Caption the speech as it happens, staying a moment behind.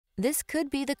This could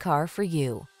be the car for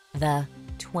you. The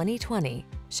 2020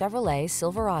 Chevrolet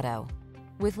Silverado.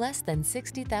 With less than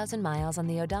 60,000 miles on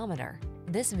the odometer,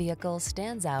 this vehicle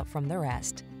stands out from the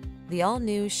rest. The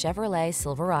all-new Chevrolet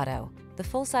Silverado, the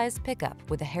full-size pickup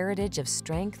with a heritage of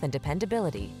strength and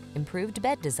dependability, improved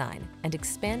bed design, and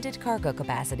expanded cargo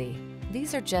capacity.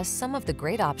 These are just some of the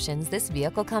great options this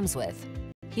vehicle comes with: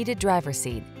 heated driver's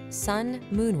seat, sun,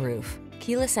 moonroof,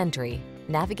 keyless entry,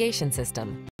 navigation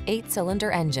system,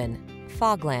 8-cylinder engine,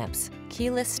 fog lamps,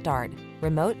 keyless start,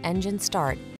 remote engine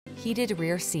start, heated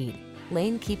rear seat,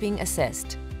 lane keeping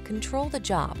assist. Control the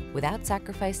job without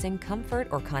sacrificing comfort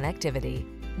or connectivity.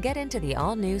 Get into the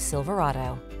all-new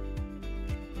Silverado.